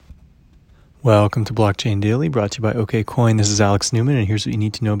Welcome to Blockchain Daily, brought to you by OKCoin. This is Alex Newman, and here's what you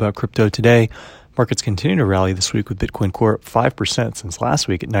need to know about crypto today. Markets continue to rally this week with Bitcoin Core up 5% since last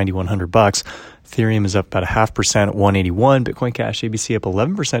week at $9,100. Ethereum is up about 0.5% at 181. Bitcoin Cash ABC up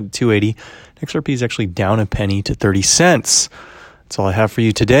 11% at 280. XRP is actually down a penny to 30 cents. That's all I have for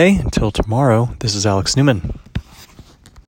you today. Until tomorrow, this is Alex Newman.